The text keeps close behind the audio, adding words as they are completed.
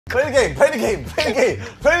Play the game, play the game, play the game,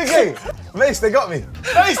 play the game. Mace, they got me.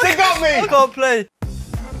 Mace, they got me. I can't play.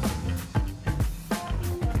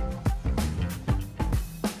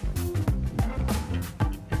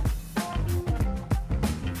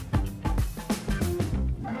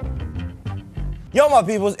 Yo, my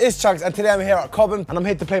peoples, it's Chunkz, and today I'm here at Cobham, and I'm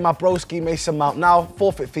here to play my broski Mason Mount now.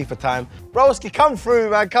 Forfeit FIFA time. Broski, come through,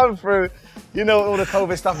 man, come through. You know all the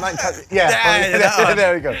COVID stuff, man. Yeah,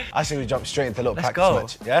 there we go. I think we jump straight into a little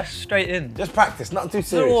practice match. Yeah? Straight in. Just practice, nothing too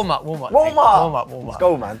serious. Warm up, warm up. Warm up. Warm up, warm up. Let's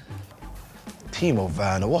go, man. Timo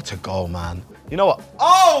Werner, what a goal, man. You know what?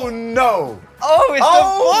 Oh, no. Oh, it's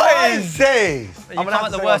the boys. Days. You come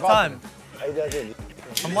at the worst time.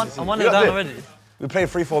 I'm one and done already. We played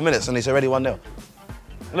 3-4 minutes and he's already 1-0.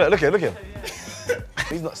 Look at him.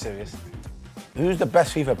 He's not serious. Who's the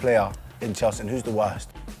best FIFA player in Chelsea and who's the worst?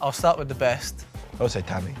 I'll start with the best. I would say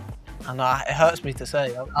Tammy. And it hurts me to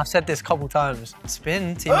say. I've said this a couple times.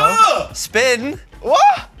 Spin, Timo. Spin.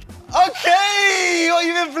 What? Okay, what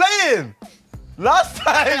you been playing? Last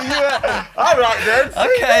time you were... All right then.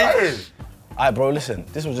 Okay. All right, bro, listen.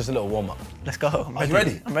 This was just a little warm-up. Let's go. Are you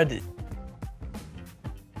ready? I'm ready.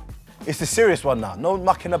 It's the serious one now. No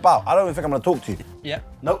mucking about. I don't even think I'm gonna talk to you. Yeah.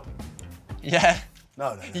 Nope. Yeah.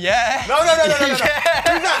 No. Yeah. No.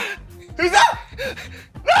 Yeah. Who's that?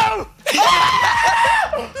 No!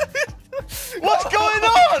 What's going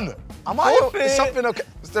on? Am I? Is something okay?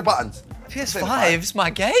 It's the buttons. PS5's my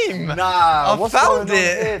game. Nah, I found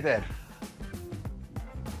it. Here,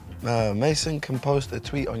 then? Mason can post a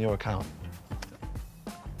tweet on your account.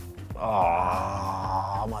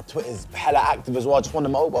 Ah, my Twitter's hella active as well. I just want the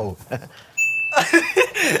mobile.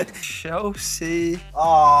 Chelsea.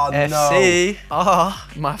 Oh, FC. Ah,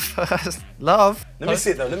 my first love. Let me see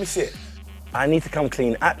it though, let me see it. I need to come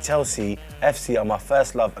clean at Chelsea FC are my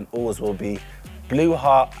first love and always will be. Blue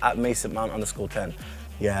heart at Mason Mount _10.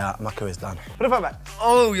 Yeah, my career's done. Put it back.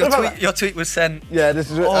 Oh, your tweet was sent. Yeah, this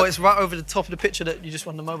is it. Oh, it's right over the top of the picture that you just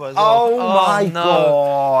won the mobile as well. Oh my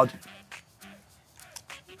God.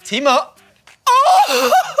 Timo.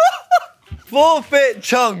 Oh! Forfeit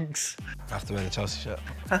Chunkz. I have to wear the Chelsea shirt.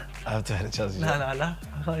 Huh? I have to wear the Chelsea shirt. No.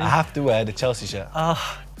 I have to wear the Chelsea shirt.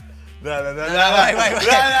 Oh. No. Wait. No.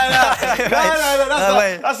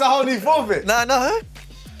 That's a whole new forfeit. No. It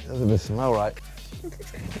doesn't even smell right. It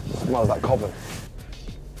smells like Cobham.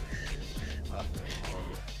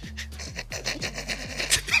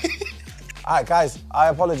 All right, guys, I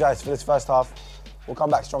apologise for this first half. We'll come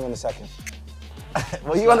back strong in a second.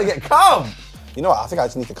 Well, you want to get calm? You know what? I think I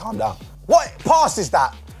just need to calm down. What pass is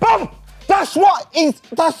that? Boom! That's what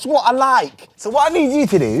I like. So what I need you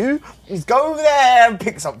to do is go over there and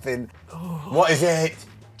pick something. What is it?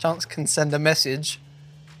 Chunkz can send a message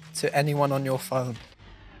to anyone on your phone.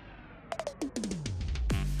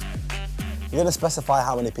 You're going to specify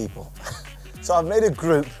how many people. So I've made a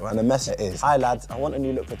group and the message is, hi lads, I want a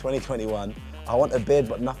new look for 2021. I want a beard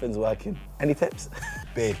but nothing's working. Any tips?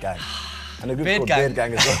 Beard gang. And a group called Beard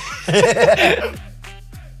Gang as well.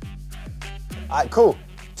 All right, cool.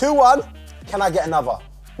 2-1, can I get another?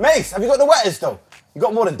 Mace, have you got the wetters though? You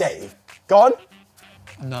got more than Dave. Go on.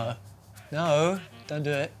 No, don't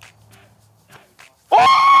do it.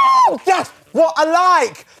 Oh, that's what I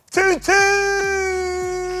like.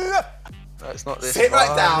 2-2. No, it's not this. Sit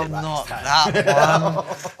right down. Not that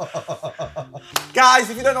one. Guys,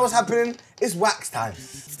 if you don't know what's happening, it's wax time.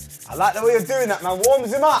 I like the way you're doing that, man.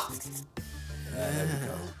 Warms him up. Yeah, there we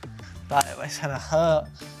go. It's gonna hurt.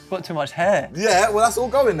 Got too much hair. Yeah, well, that's all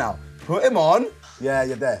going now. Put him on. Yeah,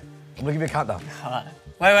 you're there. I'm gonna give you a countdown. All right.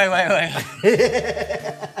 Wait.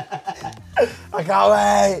 I can't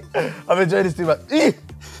wait. I'm enjoying this too much. Ready?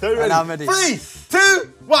 Now I'm ready. 3,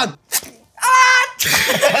 2, 1.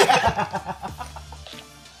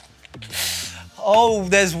 Oh,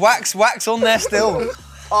 there's wax on there still.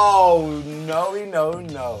 Oh,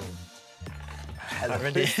 no. Hella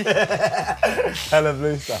ready. Hella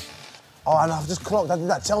blue stuff. Oh, and I've just clocked. I did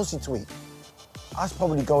that Chelsea tweet. That's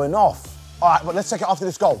probably going off. All right, but let's check it after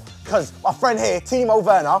this goal. Because my friend here, Timo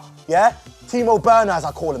Werner, yeah? Timo Burner, as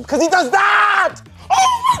I call him, because he does that!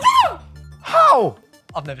 Oh my God! How?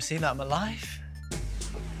 I've never seen that in my life.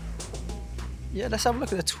 Yeah, let's have a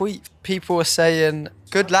look at the tweet. People are saying,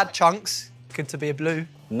 good lad, Chunkz. Good to be a blue.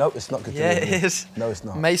 No, it's not good to be a blue. Yeah, it is. No, it's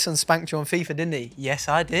not. Mason spanked you on FIFA, didn't he? Yes,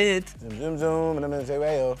 I did. Zoom, and I'm gonna say,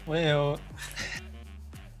 well.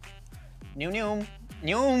 New.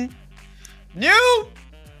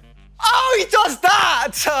 Oh, he does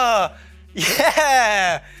that!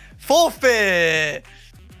 Yeah! Forfeit!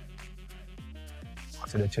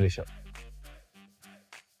 To the chili shop.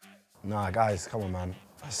 Nah, guys, come on, man.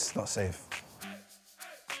 That's not safe.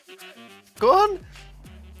 Go on.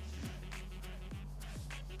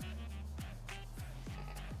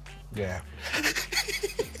 Yeah.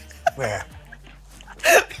 Where?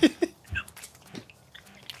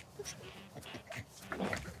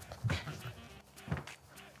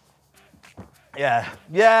 Yeah.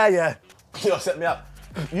 You lot set me up.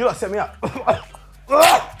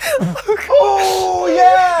 Oh,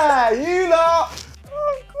 yeah! You lot!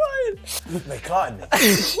 Oh, I'm crying. They carted me.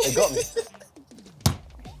 They got me.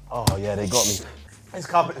 Oh, yeah, they got me. This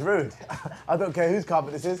carpet is ruined. I don't care whose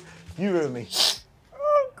carpet this is. You ruined me.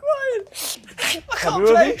 Oh, I'm crying. I can't you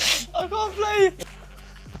play. ruined I can't play.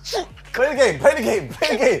 Play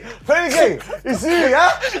the game. You see me,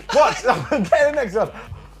 huh? Watch, I'm getting the next one.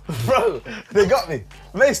 Bro, they got me.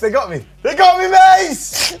 Mace, they got me. They got me,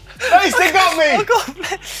 Mace! Mace, they got me! I can't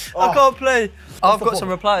play. I can't play. I've got some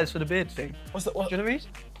replies for the beard thing. What's the, what? Do you want to read?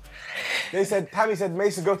 They said, Tammy said,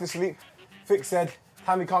 Mason, go to sleep. Fix said,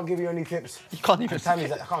 Tammy can't give you any tips. You can't even. And Tammy's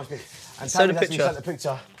like, I can't speak. And Send Tammy's a actually picture. sent a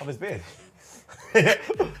picture of his beard.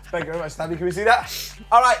 Thank you very much, Tammy. Can we see that?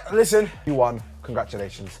 All right, listen. You won.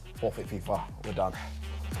 Congratulations. Forfeit FIFA. We're done.